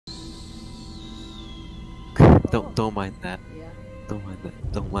Don't mind that. Yeah. Don't mind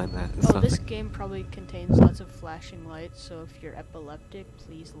that. Don't mind that. It's Oh, nothing. this game probably contains lots of flashing lights, so if you're epileptic,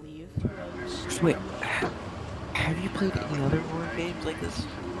 please leave. Just wait. Have you played any other horror games like this?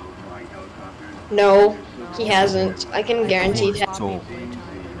 No, he hasn't. I can guarantee that. Poppy playtime,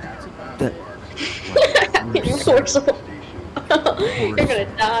 and that's about That- it. You're gonna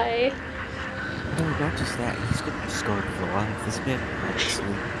die. No, not just that. He's gonna be scarred for life. This man will not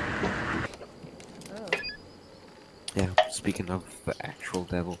sleep. Oh. Yeah, speaking of the actual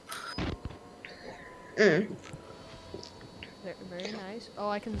devil. Mm. Very nice. Oh,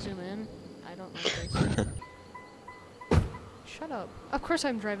 I can zoom in. I don't like this. Shut up. Of course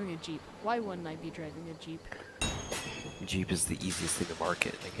I'm driving a Jeep. Why wouldn't I be driving a Jeep? Jeep is the easiest thing to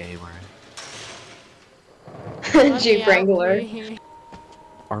market in a game, Let Jeep me out, Wrangler. please.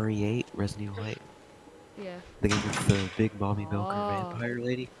 RE8, Resident Evil 8. Yeah. The game with the big mommy milker Oh. vampire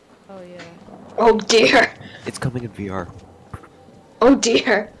lady. Oh, yeah. Oh dear. It's coming in VR. Oh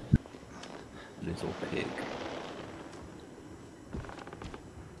dear. Little pig.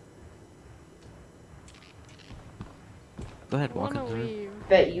 Go ahead, I walk wanna in through. leave.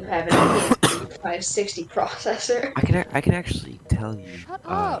 Bet you have an 560 processor. I can actually tell you Shut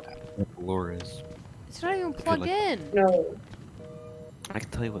up! what the lore is. It's not even plugged in! No. I can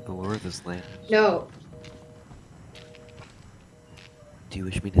tell you what the lore of this land is. No. Do you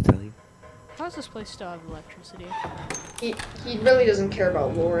wish me to tell you? How does this place still have electricity? He really doesn't care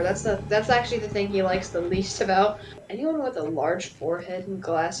about lore. That's actually the thing he likes the least about. Anyone with a large forehead and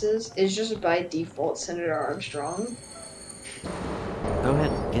glasses is just by default Senator Armstrong. Go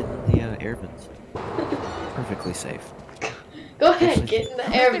ahead, get in the air vents. Perfectly safe. Go ahead, get in the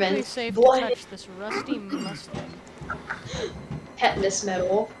air Perfectly vents. safe to Blood touch this rusty Mustang. tetanus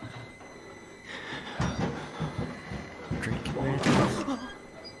metal. Drinking ranches,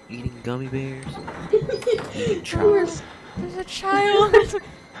 eating gummy bears, eating chocolate. There's a child!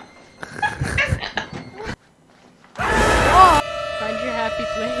 Oh! Find your happy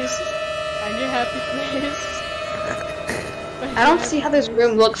place. Find your happy place. I don't see how this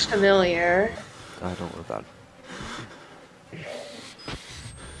room looks familiar. I don't know about it.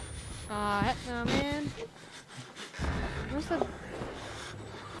 Heck no, man. Where's the...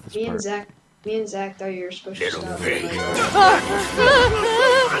 This Me part. and Zach thought you were supposed to stop. pig. Jeez,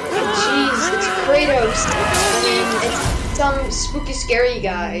 it's Kratos. I mean, it's some spooky, scary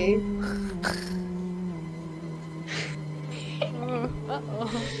guy.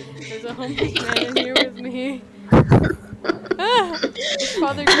 Uh-oh. There's a homeless man in here with me. It's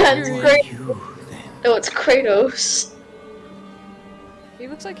Father That's Gregory. great. No, it's Kratos. He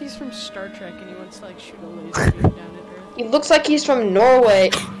looks like he's from Star Trek and he wants to like shoot a laser beam down at Earth. He looks like he's from Norway.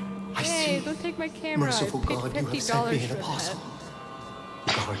 I Hey, see. don't take my camera. Merciful I paid God, you have $50 sent me an for that. apostle.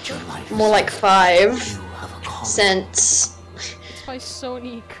 Guard your life. More like 5 You have a calling. cents. It's my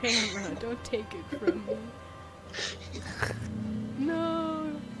Sony camera. Don't take it from me.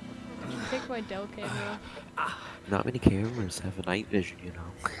 No. Take my Dell camera. Not many cameras have a night vision, you know.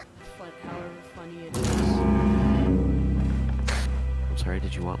 But however funny it is. I'm sorry,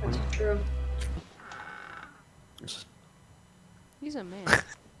 did you want one? That's true. Just- He's a man.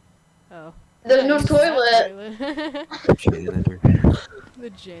 Oh. There's no Nice. toilet. Toilet. Janitor. The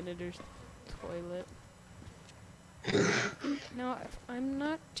janitor's toilet. No, I'm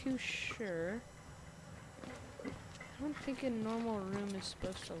not too sure. I don't think a normal room is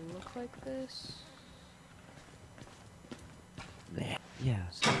supposed to look like this. Nah. Yeah.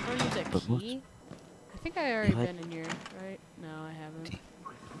 So I'll use a But most- key. I think I already like- been in here, right? No, I haven't.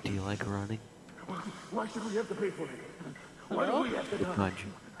 Do you like running? Why should we have to pay for it? Why do Hello? we have to Look die? behind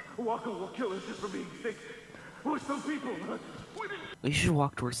you. Walker will kill us just for being sick. We're some people. We didn't... You should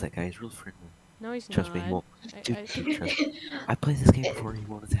walk towards that guy, he's real friendly. No, he's Trust not. me, he won't. Dude, I- trust me. I played this game before, he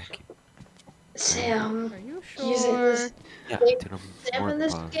won't attack you. Sam, Are you he's in sure? this. Yeah, Wait, dude, I'm Sam more in than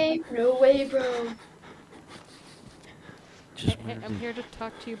this positive. game? No way, bro. Just Hey, I'm really- here to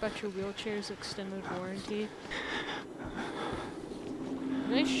talk to you about your wheelchair's extended warranty.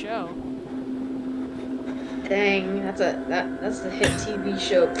 Nice show. Dang, that's the hit TV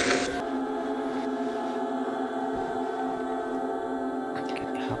show.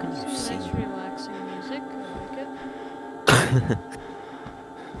 How can you see? Some nice relaxing music. I like it.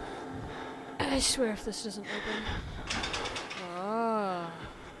 I swear if this doesn't open. Ah.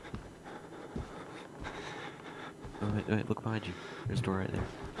 Oh, wait, look behind you. There's a door right there.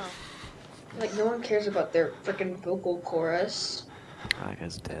 Oh. Like, no one cares about their freaking vocal chorus. Ah, that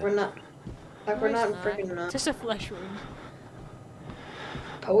guy's dead. We're not. Like, we're No, not it's freaking It's just a flesh wound.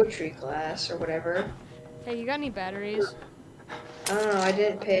 poetry class or whatever. Hey, you got any batteries? I don't know, I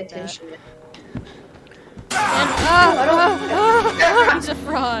didn't pay I'll take that. attention. He's a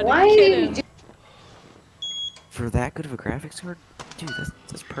fraud. Why Get did him. you do? For that good of a graphics card, dude,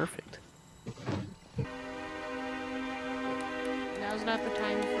 that's perfect. Now's not the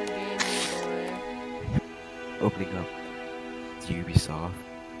time for gaming, boy. Opening up the Ubisoft.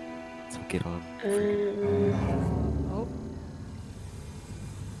 So get on. Oh.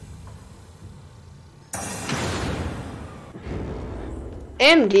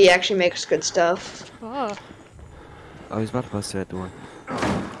 AMD actually makes good stuff. Oh. Oh, he's about to bust through that door.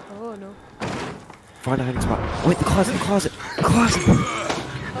 Oh no. Find a hiding spot. Wait, the closet, the closet, the closet!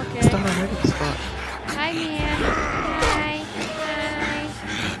 Okay. It's not a hiding spot. Hi, man. Hi. Hi.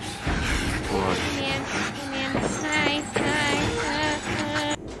 Run. Man. Hi.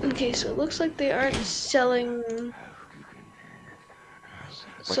 Hi. Okay, so it looks like they aren't selling.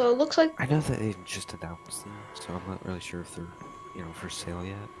 So it looks like I know that they just announced them, so I'm not really sure if they're, you know, for sale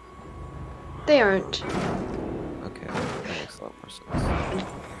yet. they aren't. Okay, that makes a lot more sense.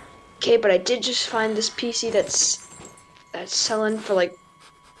 Okay, but I did just find this PC that's selling for like.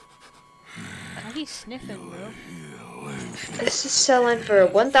 Why are you sniffing, bro? This is selling for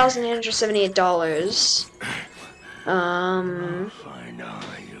 $1,878.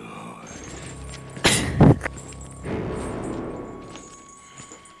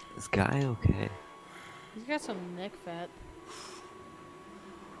 This guy okay? He's got some neck fat.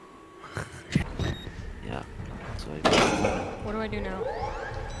 Yeah. So What do I do now?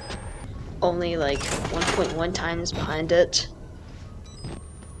 Only like 1.1 times behind it.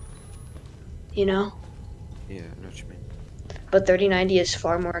 You know? yeah, I know what you mean. But 3090 is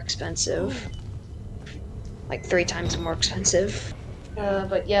far more expensive. Like 3 times more expensive.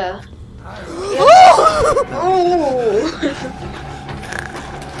 But yeah.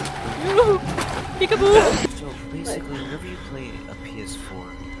 Peekaboo! So basically, whenever you play a PS4,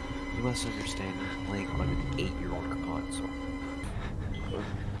 you must understand you're playing on an 8-year-old console.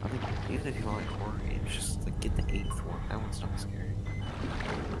 I think even if you like horror games, just like get the 8th one. That one's not scary.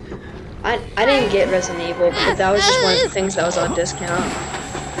 I didn't get Resident Evil, but that was just one of the things that was on discount. Well,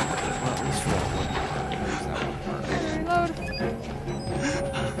 at least for that one. That one part. Reload.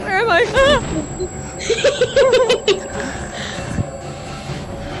 Where am I?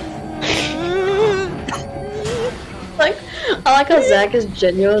 I like how Zach is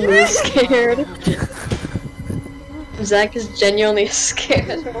genuinely scared. Zach is genuinely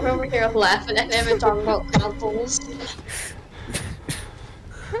scared. We're over here laughing at him and talking about consoles.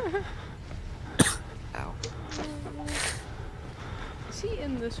 Ow. Is he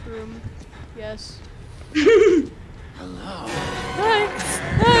in this room? Yes. Hello. Hi!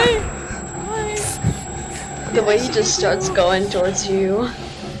 Hi! Hi! The way he just starts going towards you,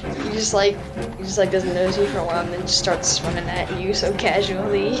 he just like doesn't notice you for a while and then just starts running at you so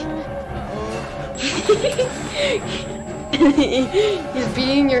casually. He's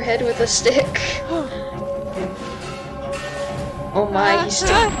beating your head with a stick. Oh my, he's still.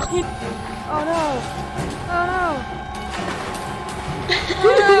 Oh no! Oh no!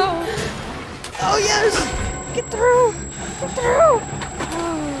 Oh no! Oh yes! Get through! Get through!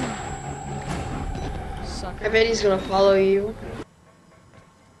 I Sucker. bet he's gonna follow you.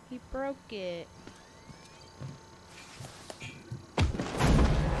 He broke it.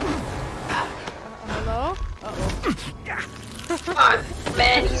 Hello? Uh-oh. Oh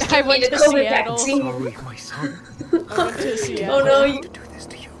man, he's I giving went me the to COVID Seattle. vaccine. Sorry, my son. I went to Seattle. Oh no, you. To do this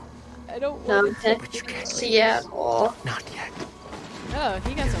to you. I don't No, want to. But you can't. Seattle. Not yet. Oh,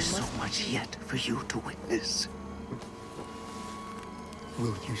 he got There's some so much yet for you to witness.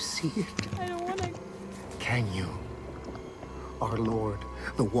 Will you see it? I don't want to. Can you? Our Lord,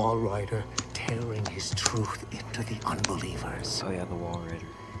 the Wall Rider, tearing his truth into the unbelievers. Oh yeah, the wall rider.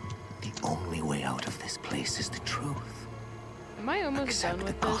 The only way out of this place is the truth. Am I almost Accept done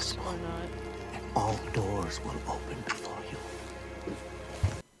with the this gospel. or not? And all doors will open before you.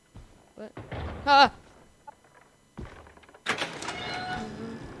 What? Ah!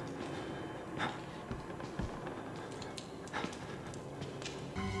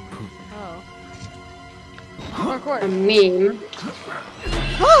 Oh. A Parkour. meme.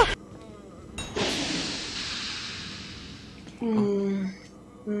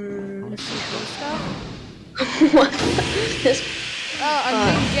 Let's see blue stuff. What? This. Oh,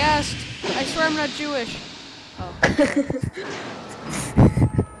 I'm being gassed. I swear I'm not Jewish. Oh.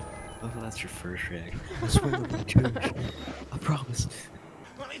 Oh, that's your first reaction. I swear I'm not Jewish. I promise.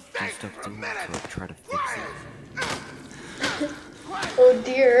 There's stuff to do to like, try to fix it. Oh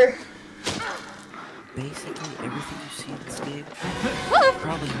dear. Basically, everything you see in this game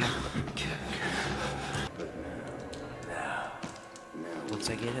probably happened. Once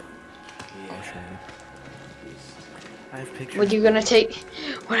I get it, I'll show you. I have pictures. What are you gonna take?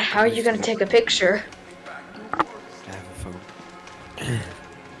 How are you gonna take a picture? I have a phone.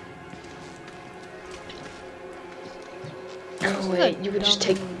 Oh wait, you could just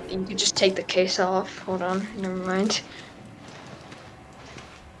take the case off. Hold on, never mind.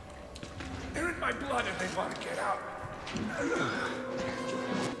 They're in my blood and they want to get out.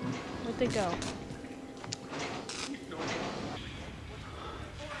 Where'd they go?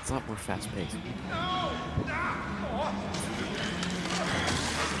 It's a lot more fast-paced.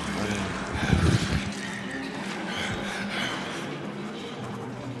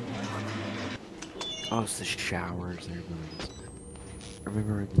 Oh, it's the showers. I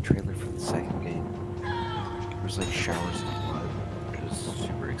remember in the trailer for the second game, there was like showers of blood. It was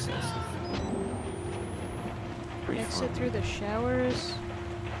super excessive. Pretty Exit fun. through the showers.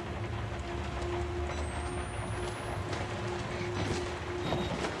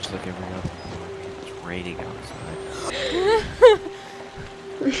 Just like every other. It's raining outside.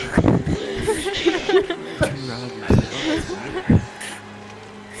 Turn around, you're like, oh, it's weird.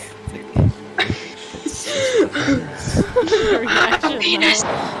 Reaction,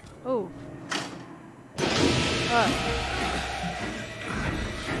 though. Oh.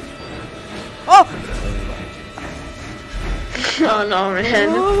 Oh! Oh no, man.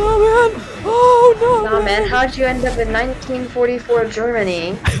 Oh no, man! Oh no! Nah, man, how'd you end up in 1944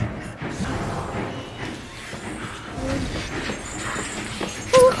 Germany?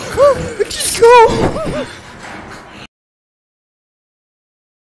 Just go!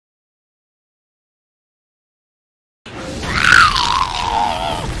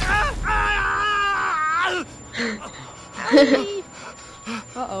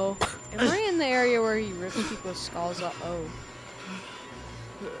 Uh-oh. Am I in the area where he rips people's skulls up? Oh.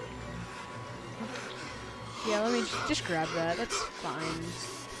 Yeah, let me just grab that. That's fine.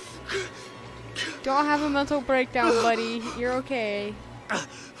 Don't have a mental breakdown, buddy. You're okay.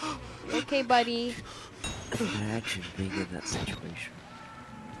 You're okay, buddy. Imagine being in that situation.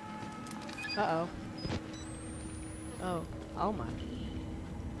 Uh-oh. Oh. Oh my.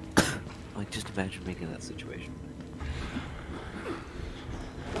 Like, just imagine being in that situation.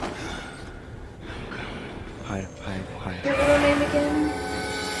 Hi. Your little name again?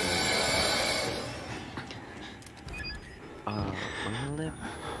 My middle name?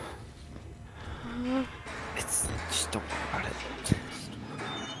 It's, just don't worry about it.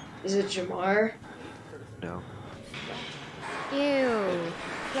 Is it Jamar? No. Ew.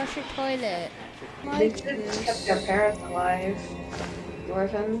 Flush your toilet. They should have just kept their parents alive. The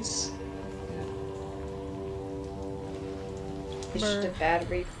orphans. It's just a bad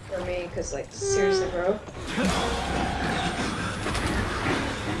read for me, cause like, seriously, bro.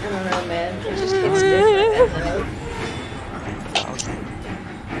 I don't know, man. It just hits different at night.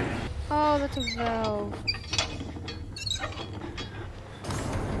 Oh, that's a valve.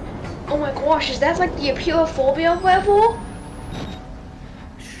 Oh my gosh, is that like the apeilophobia level?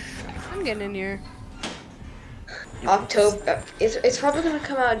 I'm getting in here. October. It's probably gonna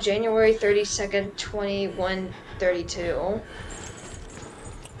come out January 32nd, 2132.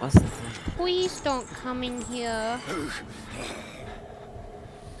 What's the thing? Please don't come in here.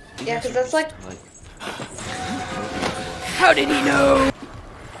 Yeah, cause that's like. How did he know?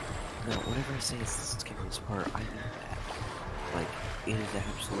 No, whenever I say it's the scariest part, I mean that. Like, it is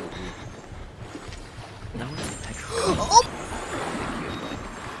absolutely. No one's petrified.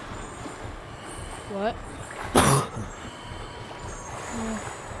 What?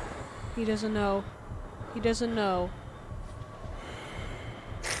 He doesn't know. He doesn't know.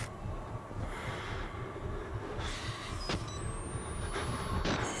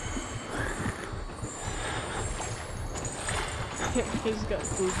 He's got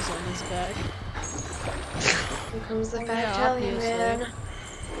boobs on his back. Here comes the fat Yeah, Italian obviously. man.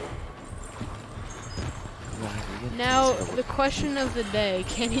 Now, the question of the day,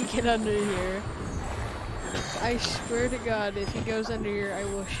 can he get under here? I swear to God, if he goes under here, I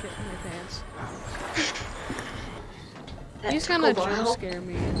will shit in my pants. He's gonna jump scare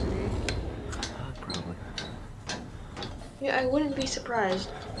me, isn't he? Probably. Yeah, I wouldn't be surprised.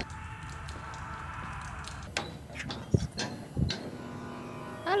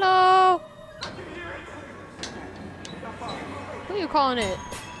 Hello! Who are you calling it?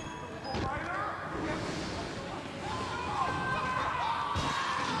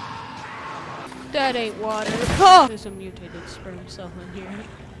 That ain't water. Oh! There's a mutated sperm cell in here.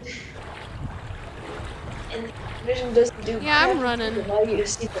 And vision doesn't do. Yeah, I'm running. Allow you to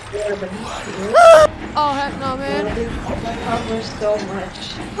see the water beneath you. Oh, heck no, man. And it covers so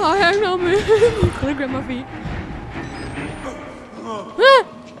much. Oh, heck no, man. You could've grabbed my feet. Ah!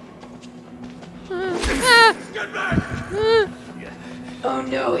 Ah! Oh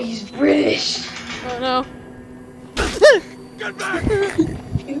no, he's British. Oh no. Get back!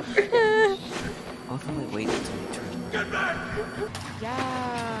 I'll probably wait until he turns around. Get back!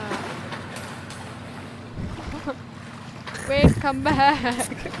 Yeah. Wait, come back.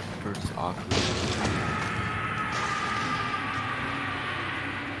 First awkward.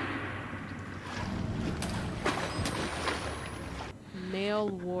 Male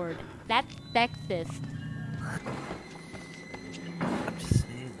ward. That's sexist. I'm just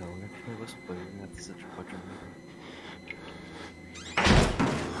saying though, if I was playing that, such a fucking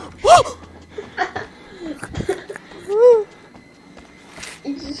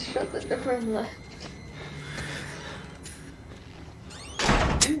You just shut the door and left.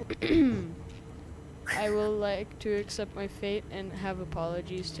 I will like to accept my fate and have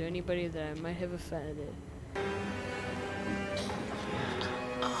apologies to anybody that I might have offended.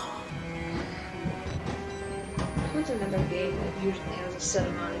 What's another game that usually has a set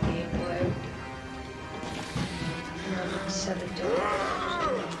amount of gameplay? Like 7 to 8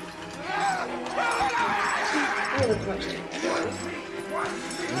 hours. I look much too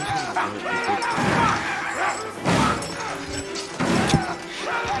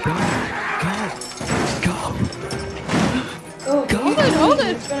Oh, Hold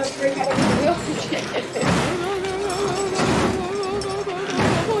it! it's gonna break out of the ocean.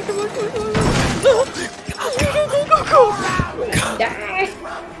 Die!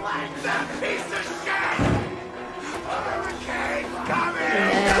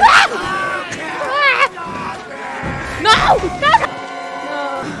 No!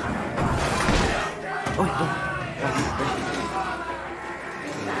 Oh, no.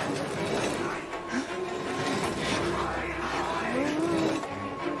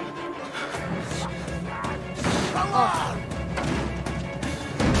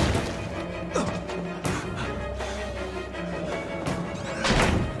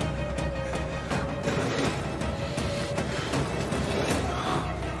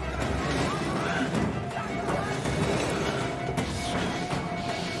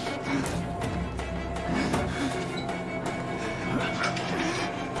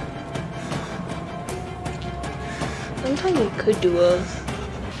 Sometimes we could do a.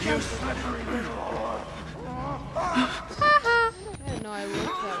 I didn't know I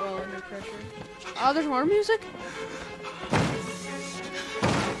worked that well under pressure. Oh, there's more music?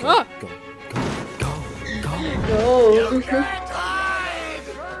 Ah! Go.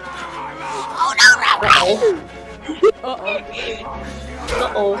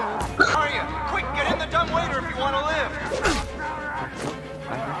 Uh-oh. Are you? Quick, get in the dumb waiter if you want to live!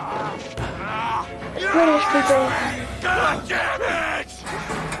 British people. God damn it!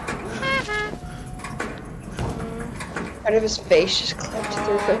 Part of his face just clipped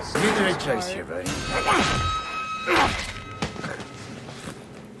through it. You're the right choice here, buddy.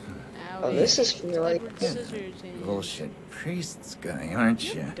 Oh, this is for like. Edward Scissorhands. Bullshit priest's guy, aren't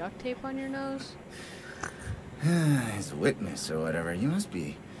You you? have duct tape on your nose? As a witness or whatever, you must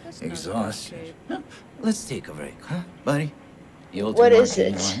be That's not duct exhausted. tape. Huh? Let's take a break, huh, buddy? The old What is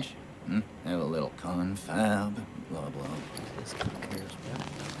martini it? lunch? Have a little confab, blah blah. This guy cares, man.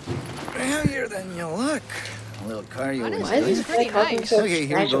 Heavier than you look. A little cardio. Honestly, is Why is good. this pretty guy talking nice. so Okay,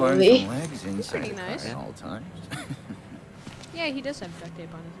 here we go. Arms casually? and legs inside Pretty the car nice. at all times. Yeah, he does have duct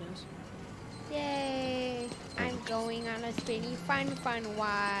tape on his nose. Yay! I'm going on a spinny fun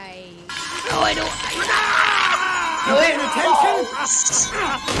ride.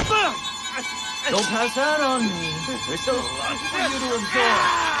 Don't pass that on me. There's so much for you to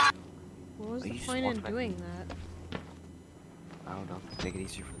absorb. What was Oh, you the just point in walked back. doing that? I don't know. Make it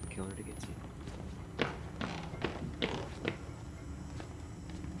easier for the killer to get to you.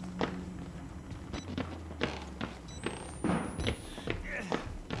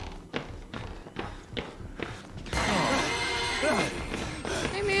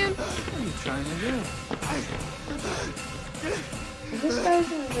 Hey man! What are you trying to do? This guy's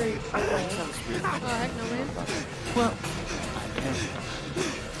not very. Oh heck no man. Well,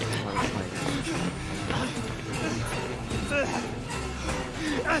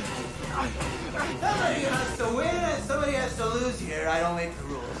 somebody has to win and somebody has to lose here. I don't make the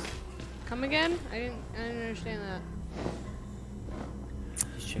rules. Come again? I didn't understand that.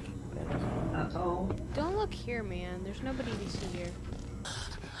 He's checking that. Uh-oh. Don't look here, man. There's nobody to see here.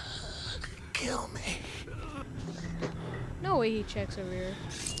 Kill me. No way he checks over here.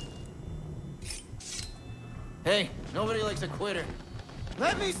 Hey, nobody likes a quitter.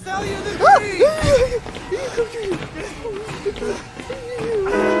 Let me sell you the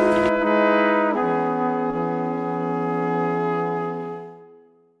dream!